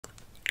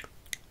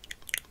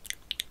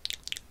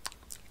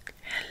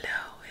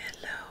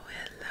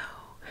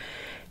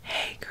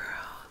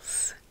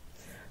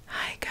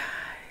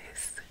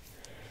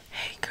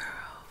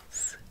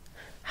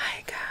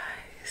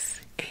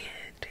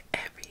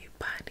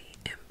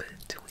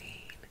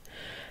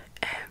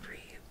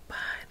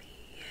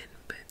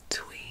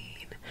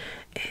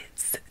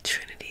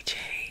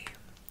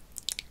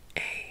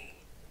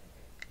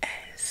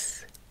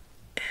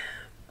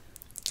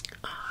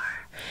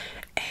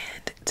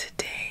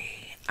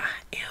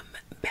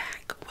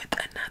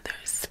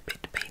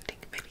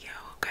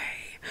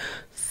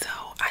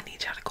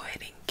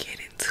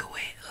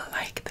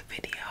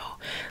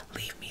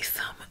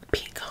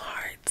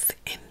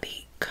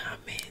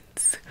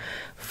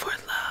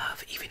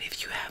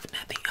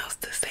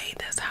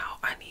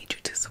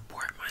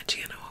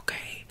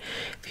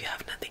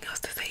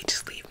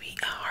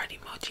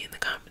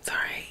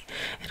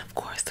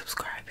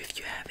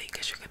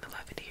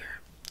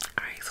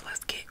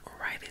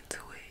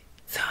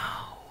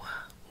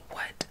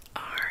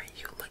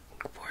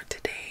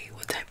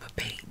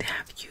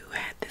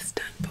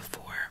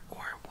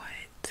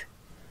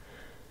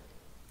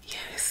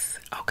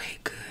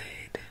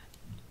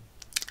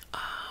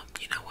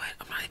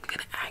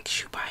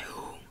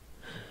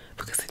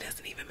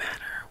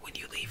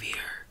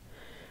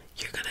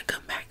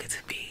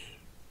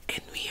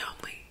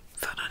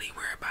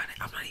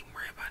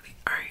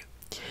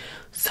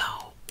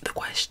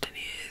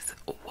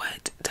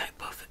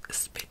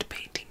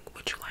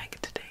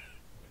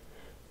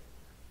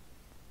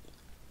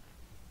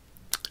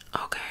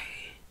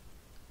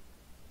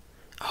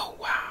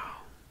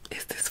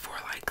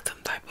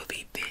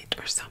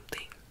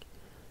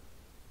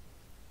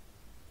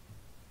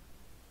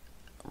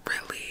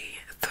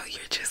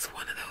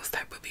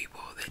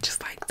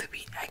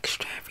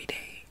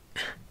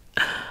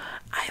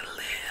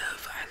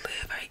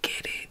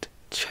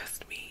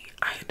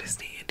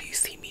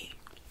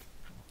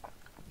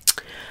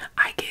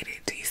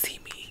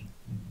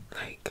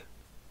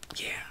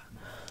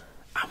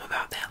I'm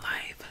about that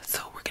life. So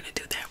we're gonna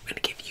do that. We're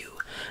gonna give you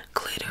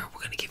glitter.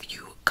 We're gonna give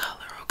you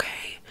color,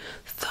 okay?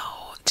 So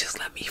just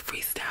let me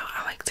freestyle.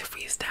 I like to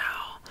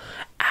freestyle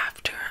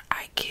after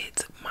I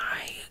get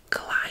my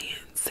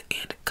clients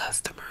and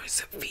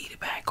customers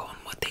feedback on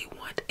what they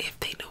want, if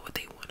they know what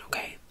they want,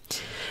 okay?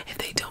 If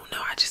they don't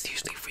know, I just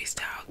usually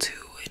freestyle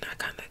too, and I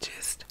kind of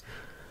just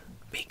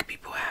make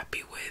people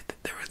happy with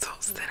the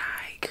results that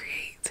I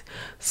create.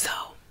 So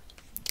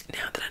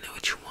now that I know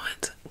what you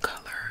want,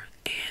 color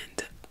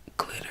and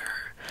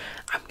glitter,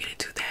 I'm gonna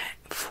do that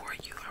for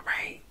you,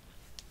 alright?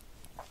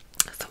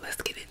 So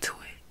let's get into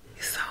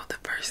it. So the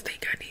first thing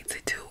I need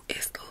to do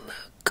is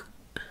look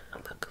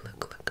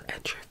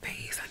at your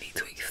face. I need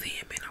to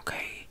examine,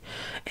 okay?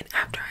 And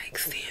after I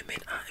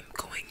examine, I'm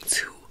going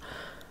to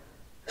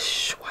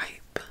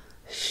swipe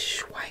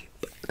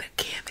the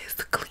canvas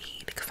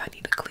clean, because I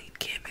need a clean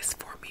canvas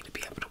for me to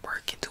be able to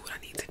work and do what I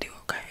need to do,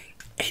 okay?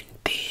 And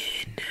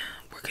then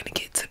we're gonna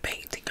get to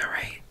painting,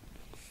 alright?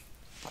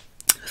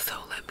 So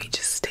let me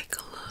just take a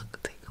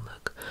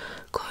look.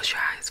 Close your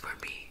eyes for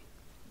me.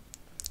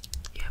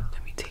 Yeah,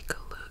 let me take a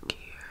look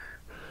here.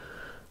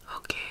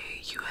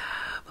 Okay, you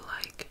have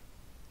like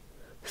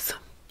some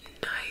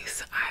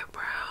nice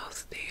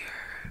eyebrows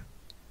there.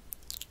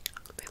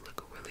 They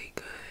look really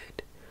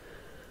good.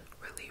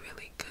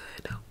 Really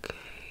good.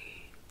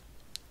 Okay.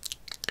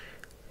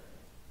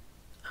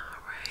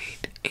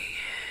 Alright,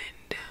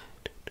 and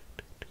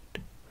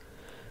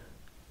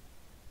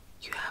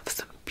you have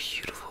some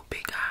beautiful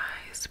big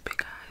eyes.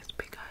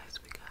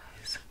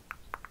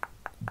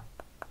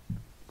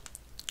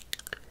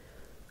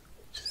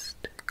 Just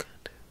kind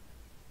of.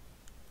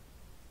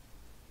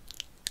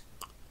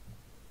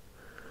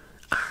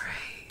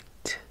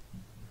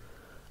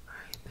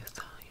 Alright, that's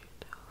how your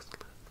nose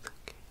looks,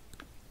 okay?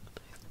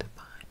 Nice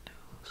defined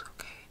nose,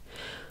 okay?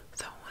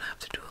 So I won't have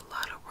to do a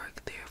lot of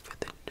work there for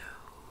the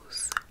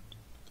nose.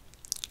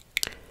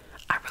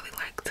 I really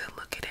like to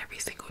look at every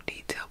single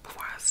detail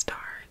before I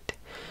start,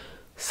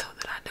 so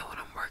that I know what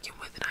I'm working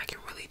with and I can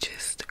really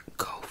just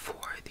go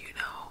for it, you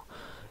know?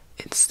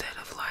 Instead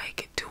of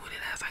like doing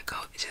it as I go.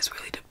 It just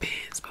really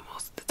depends, but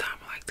most of the time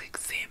I like to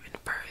examine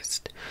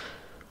first.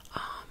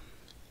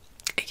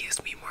 It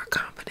gives me more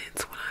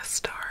confidence when I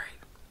start,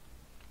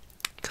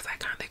 because I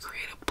kind of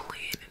create a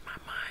plan in my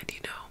mind,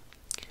 you know?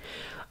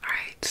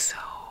 Alright, so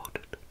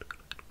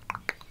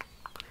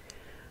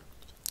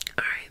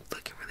alright,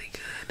 looking really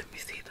good. Let me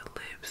see the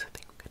lips. I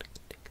think I'm gonna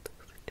take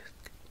those and just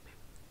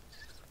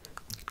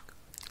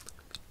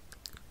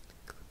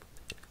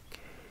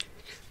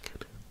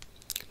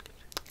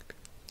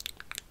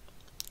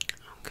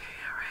okay,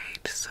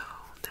 alright, so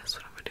that's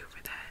what I'm gonna do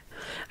for that.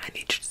 I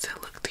need you to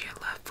look to your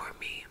left for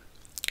me.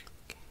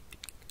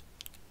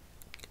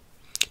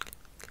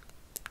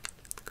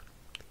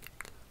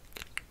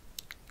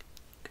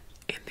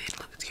 And then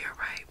look to your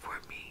right for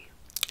me.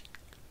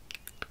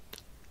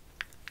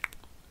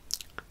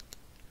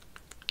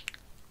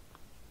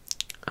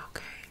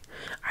 Okay.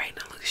 Alright,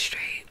 now look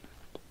straight.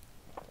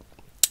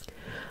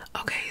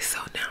 Okay, so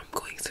now I'm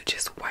going to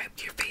just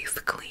wipe your face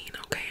clean,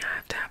 okay? I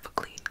have to have a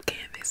clean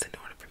canvas in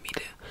order for me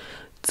to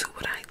do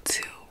what I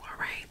do,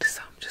 alright?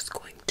 So I'm just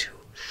going to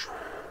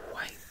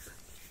swipe.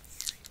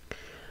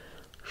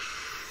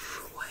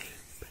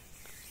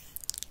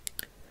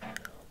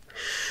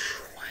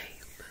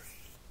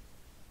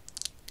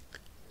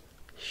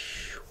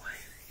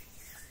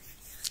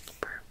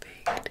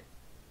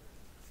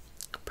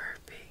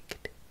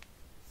 Perfect.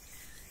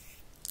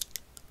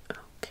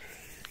 Okay,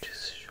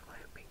 just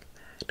swiping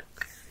that,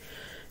 okay?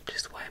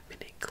 Just wiping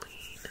it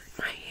clean.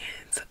 My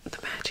hands,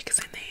 the magic is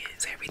in the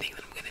hands. Everything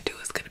that I'm gonna do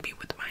is gonna be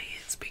with my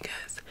hands,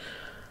 because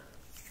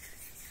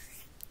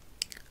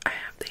I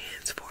have the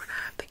hands for it,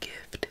 I have the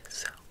gift.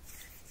 So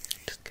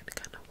I'm just gonna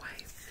kind of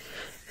wipe.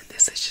 And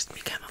this is just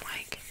me kind of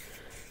like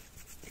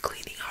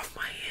cleaning off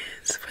my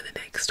hands for the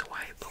next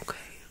wipe, okay?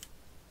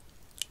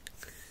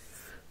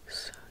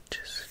 So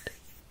just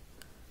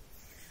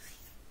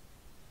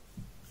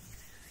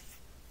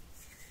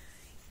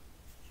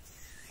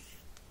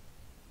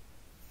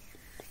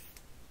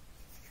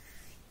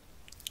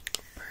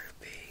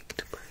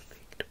perfect.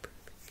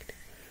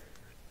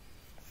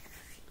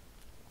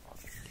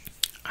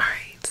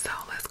 Alright, so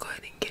let's go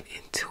ahead and get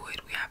into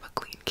it. We have a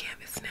clean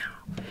canvas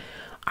now.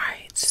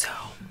 Alright, so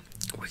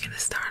we're gonna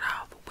start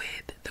off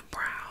with the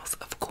brows.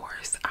 Of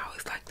course, I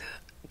always like to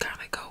kind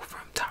of go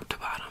from top to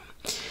bottom.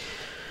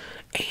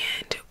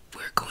 And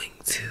we're going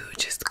to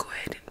just go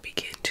ahead and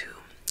begin to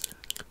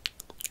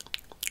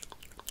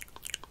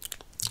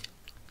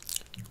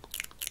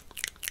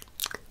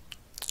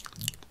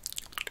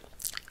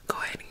go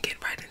ahead and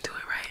get right into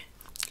it, right?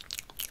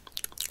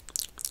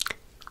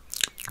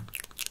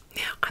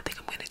 Now, I think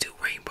I'm going to do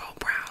rainbow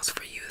brows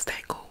for you. Is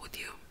that cool with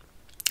you?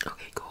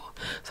 Okay, cool.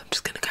 So I'm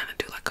just going to kind of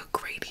do like a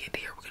gradient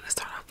here. We're going to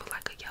start off with like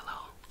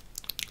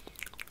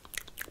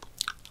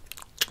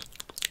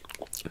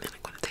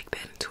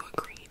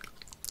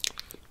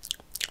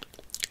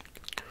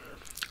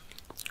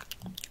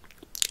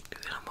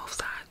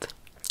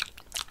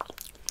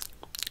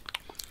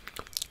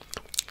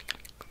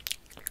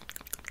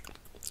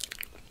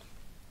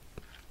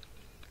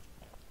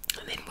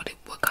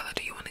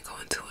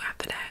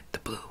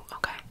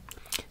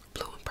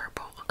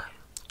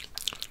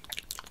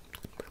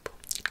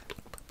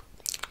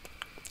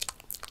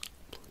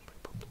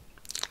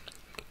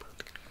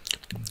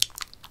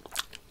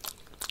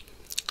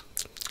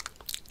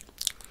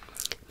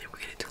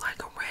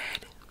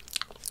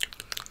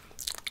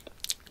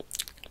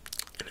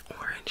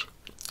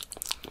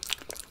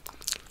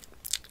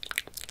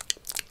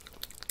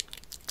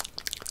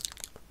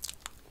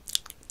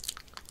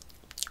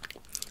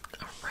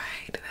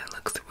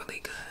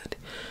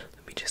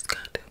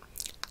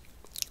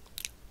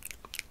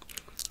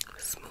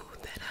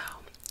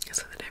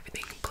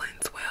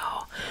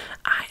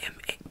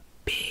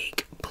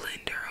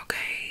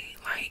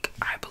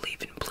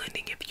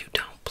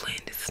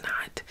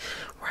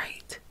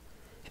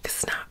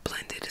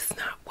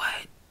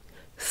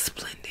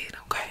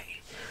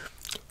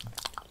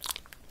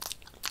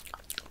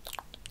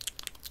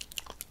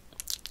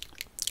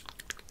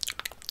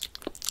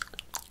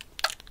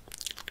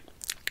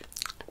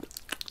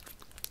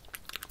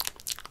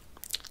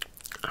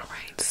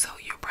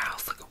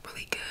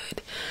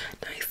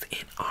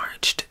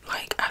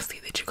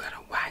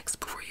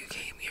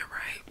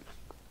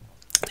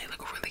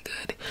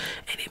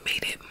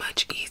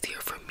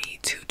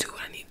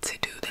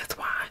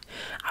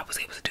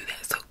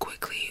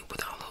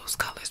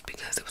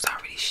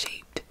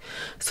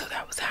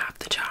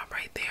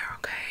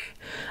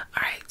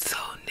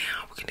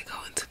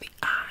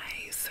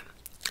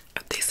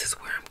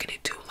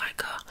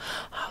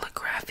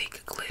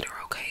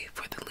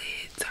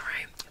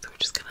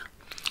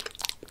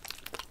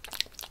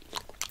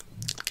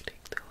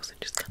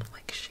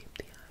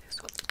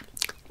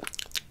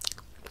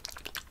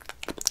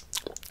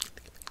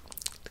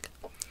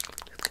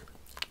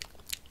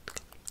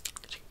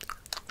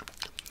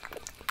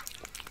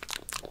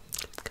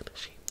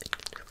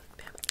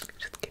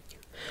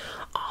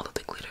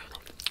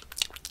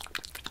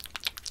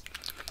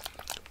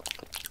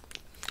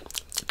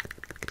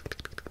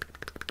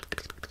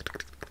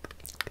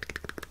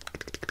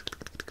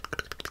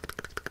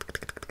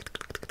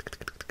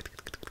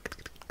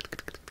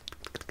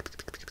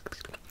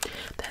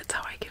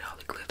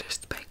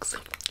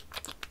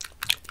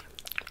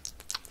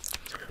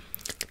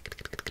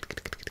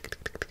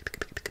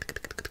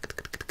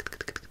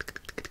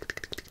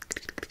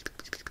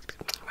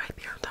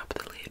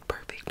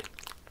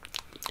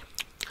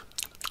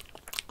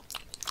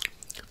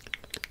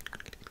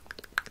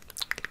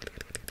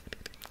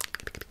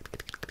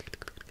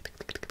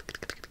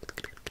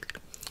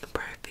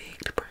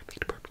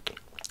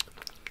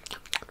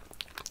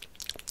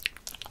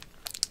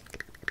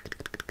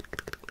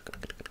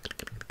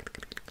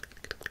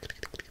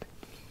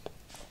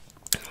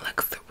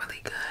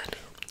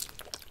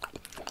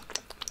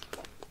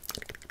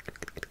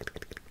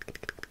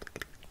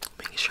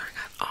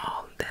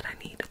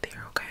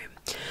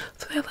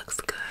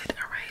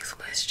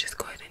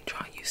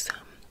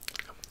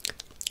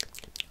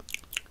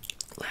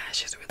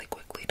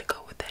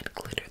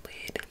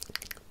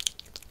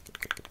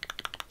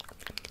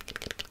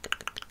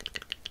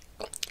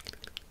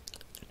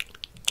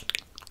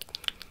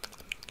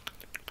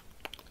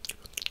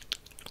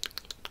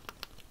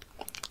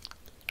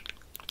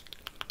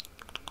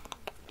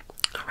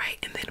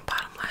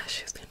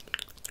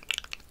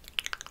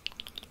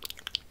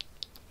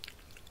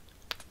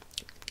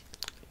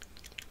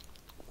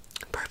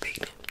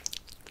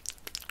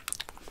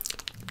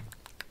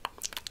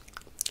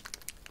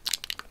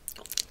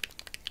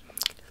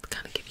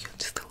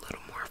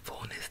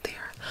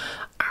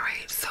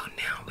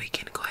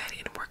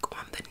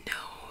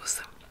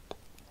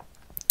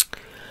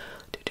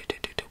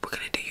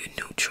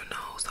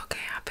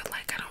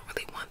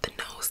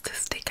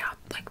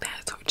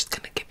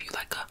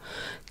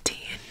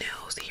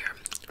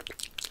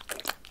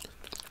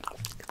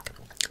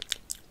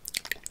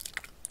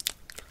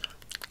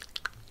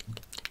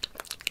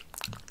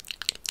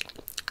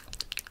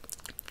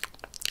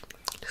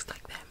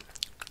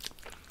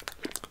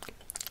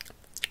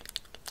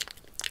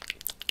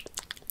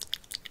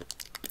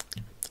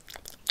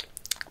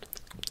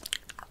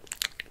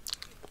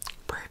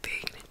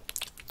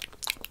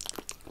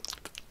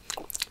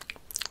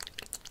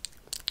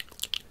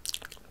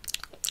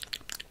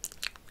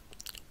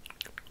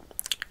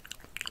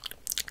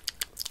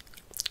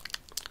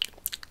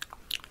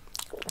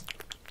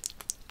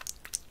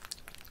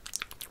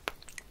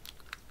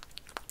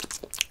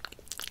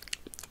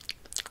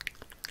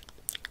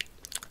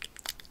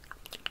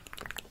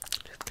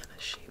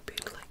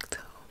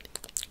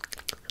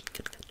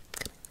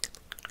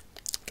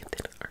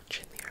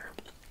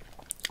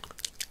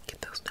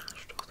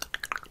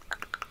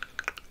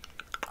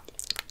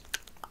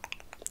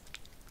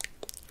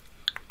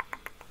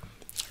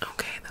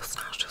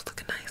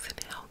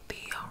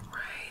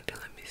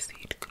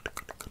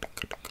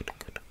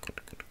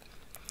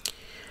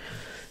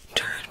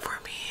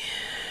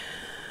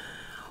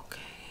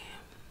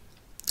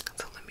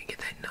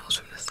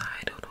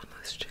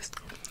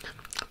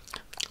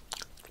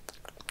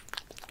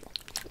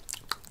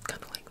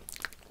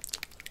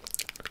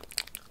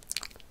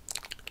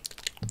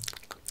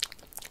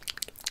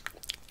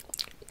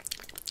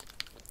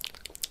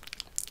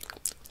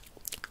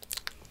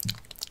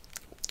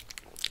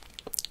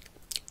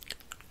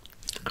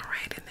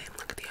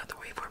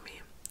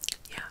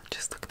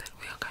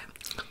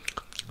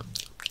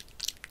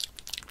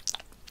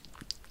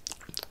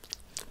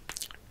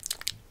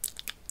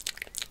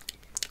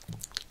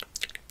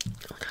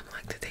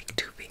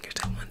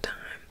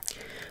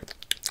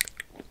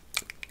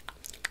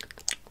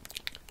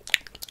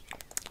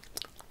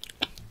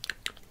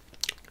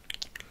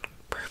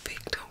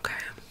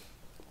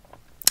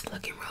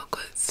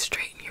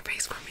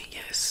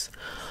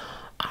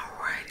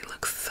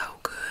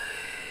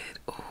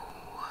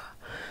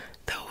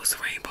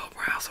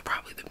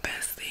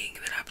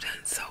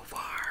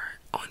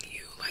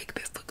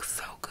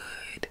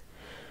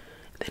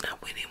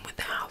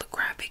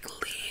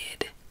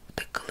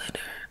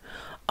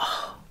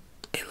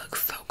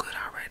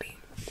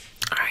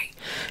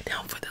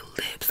Now for the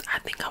lips, I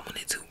think I want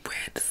to do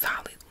red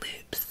solid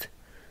lips.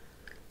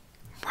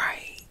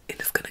 Right. And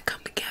it's gonna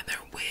come together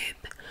with,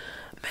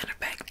 matter of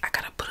fact, I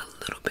gotta put a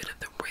little bit of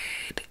the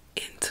red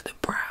into the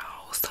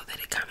brow so that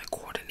it kind of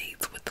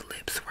coordinates with the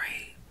lips,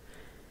 right?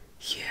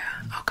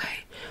 Yeah,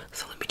 okay.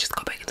 So let me just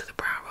go back into the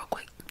brow real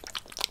quick.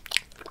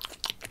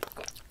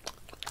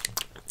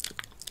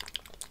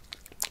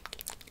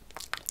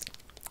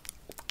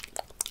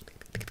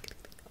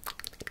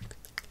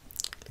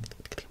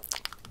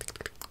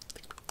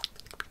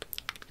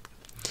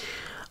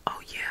 Oh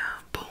yeah,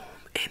 boom.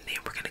 And then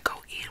we're gonna go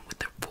in with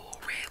the full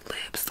red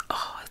lips.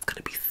 Oh, it's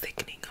gonna be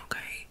sickening,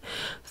 okay?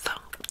 So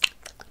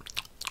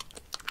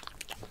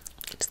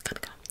just gonna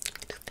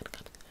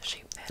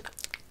shape that.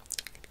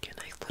 Get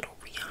a nice little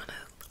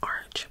Rihanna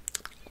arch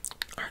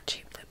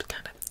shaped lips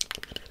kind of.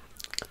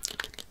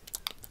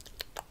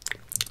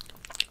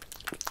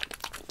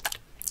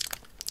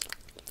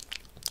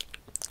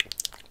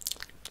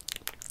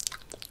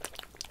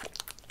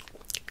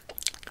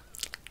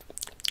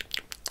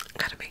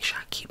 Gotta make sure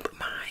I keep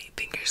my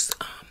fingers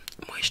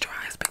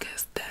moisturized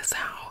because that's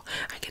how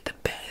I get the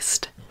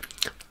best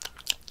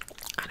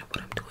out of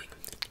what I'm doing.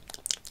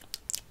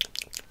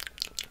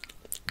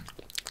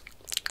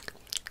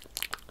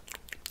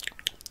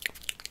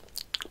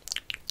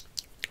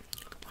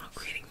 While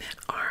creating that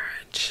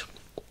arch.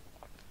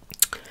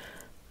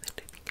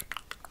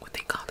 What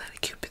they call that, a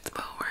cupid's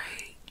bow,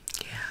 right?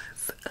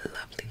 Yes,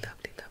 lovely,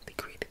 lovely, lovely.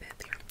 Created that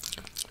there.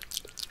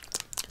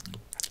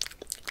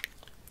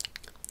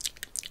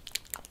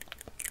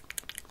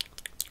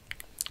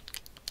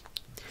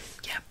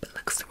 Yep, it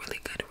looks really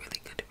good,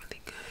 really good,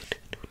 really good.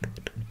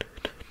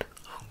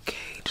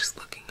 Okay, just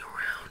looking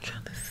around,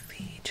 trying to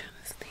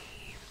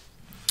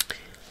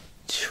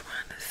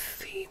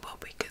see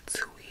what we could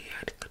do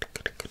here.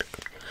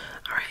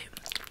 Alright,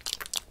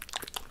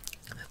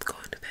 let's go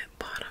into that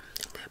bottom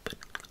lip.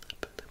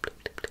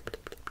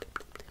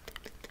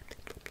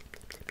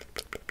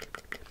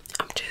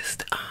 I'm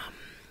just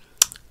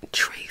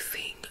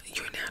tracing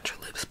your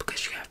natural lips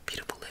because you have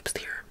beautiful lips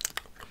here.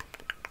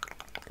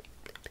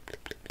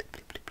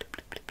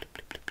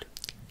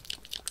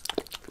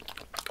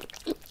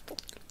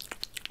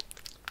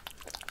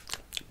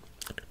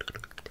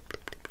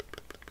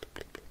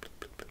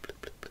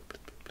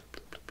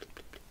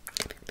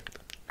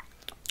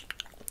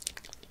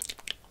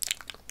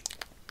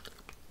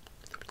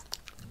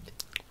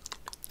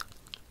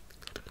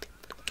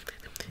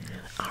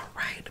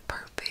 Alright,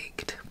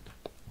 perfect.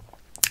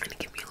 And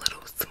give me a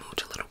little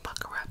smooch, a little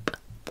pucker up.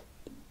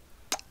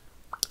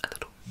 A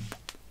little.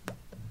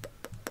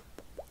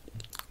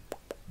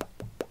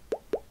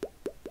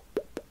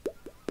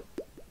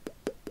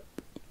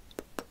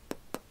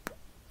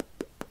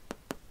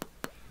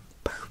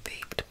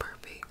 Perfect,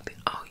 perfect.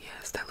 Oh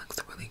yes, that looks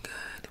really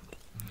good.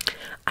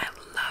 I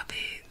love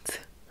it.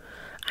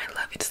 I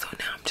love it. So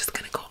now I'm just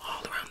gonna go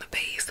all around the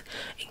face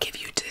and give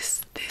you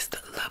this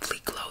lovely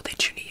glow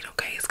that you need,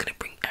 okay? It's gonna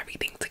bring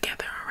everything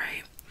together,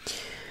 alright?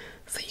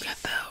 So you got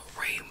the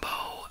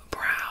rainbow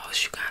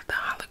brows, you got the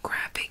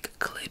holographic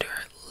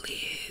glitter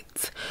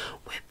lids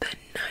with the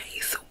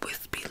nice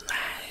wispy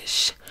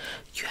lash,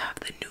 you have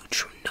the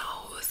neutral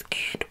nose,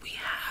 and we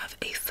have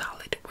a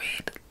solid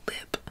red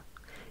lip.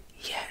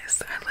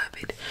 Yes, I love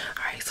it.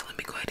 Alright, so let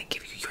me go ahead and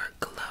give you your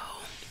glow.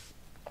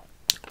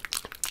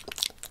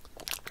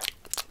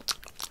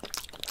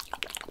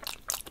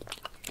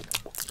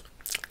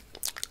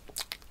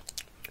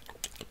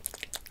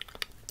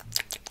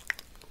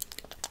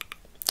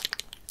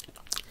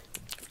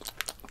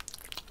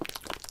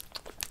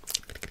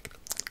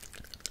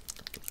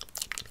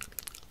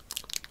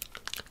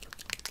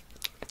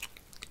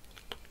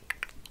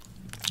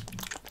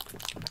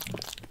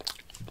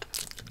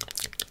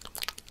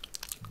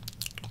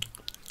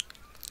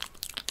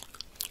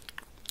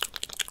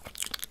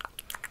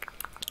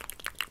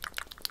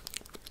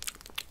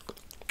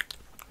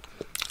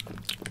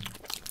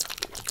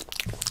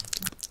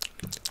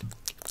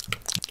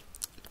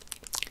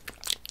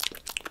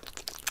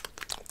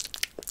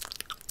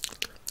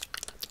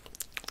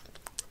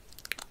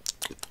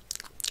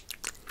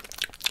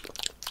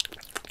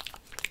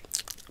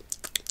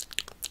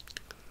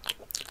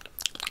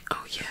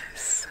 Oh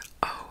yes,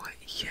 oh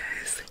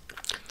yes.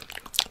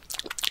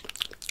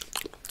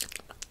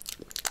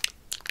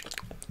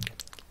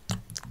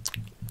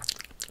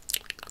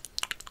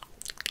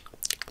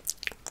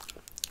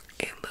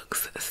 It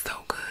looks so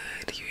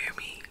good, you hear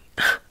me?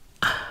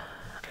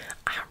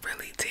 I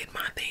really did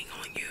my thing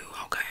on you,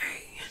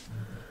 okay?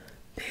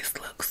 This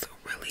looks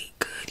really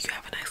good. You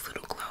have a nice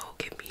little glow.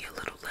 Give me a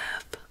little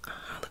left.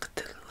 Look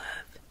to the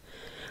left.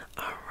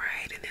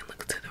 Alright, and then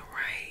look to the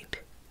right.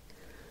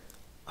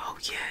 Oh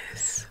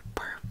yes.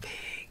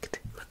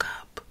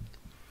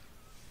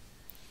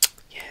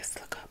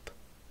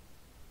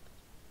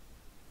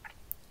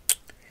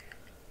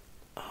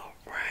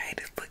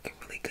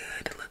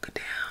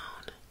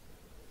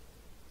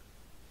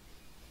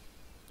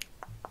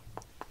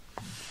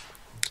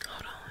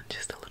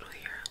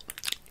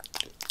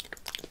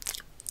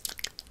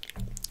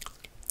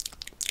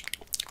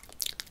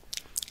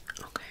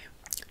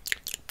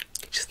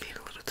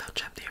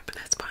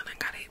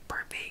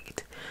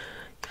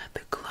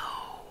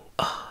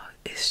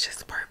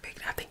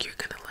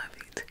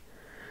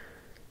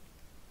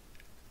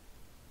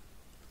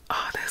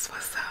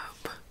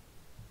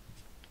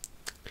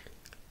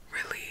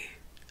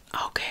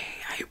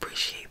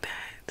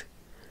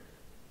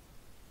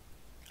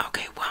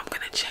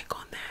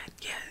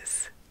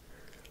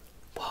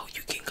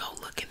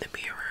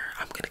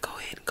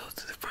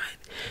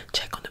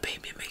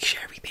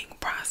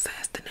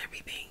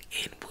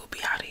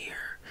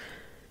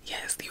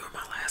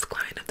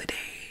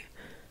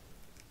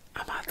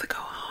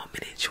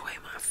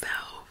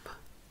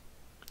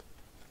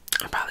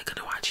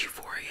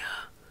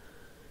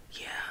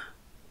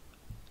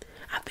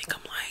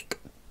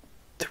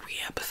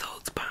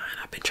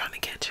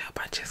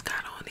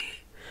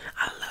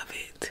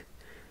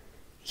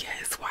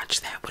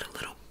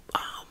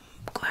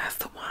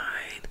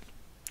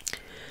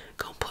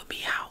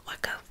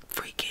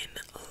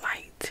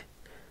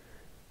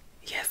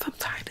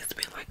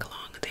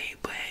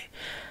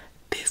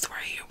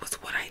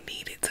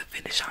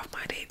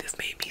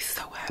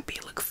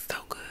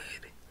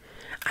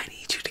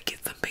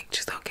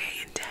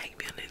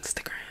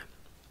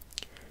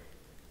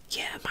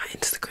 my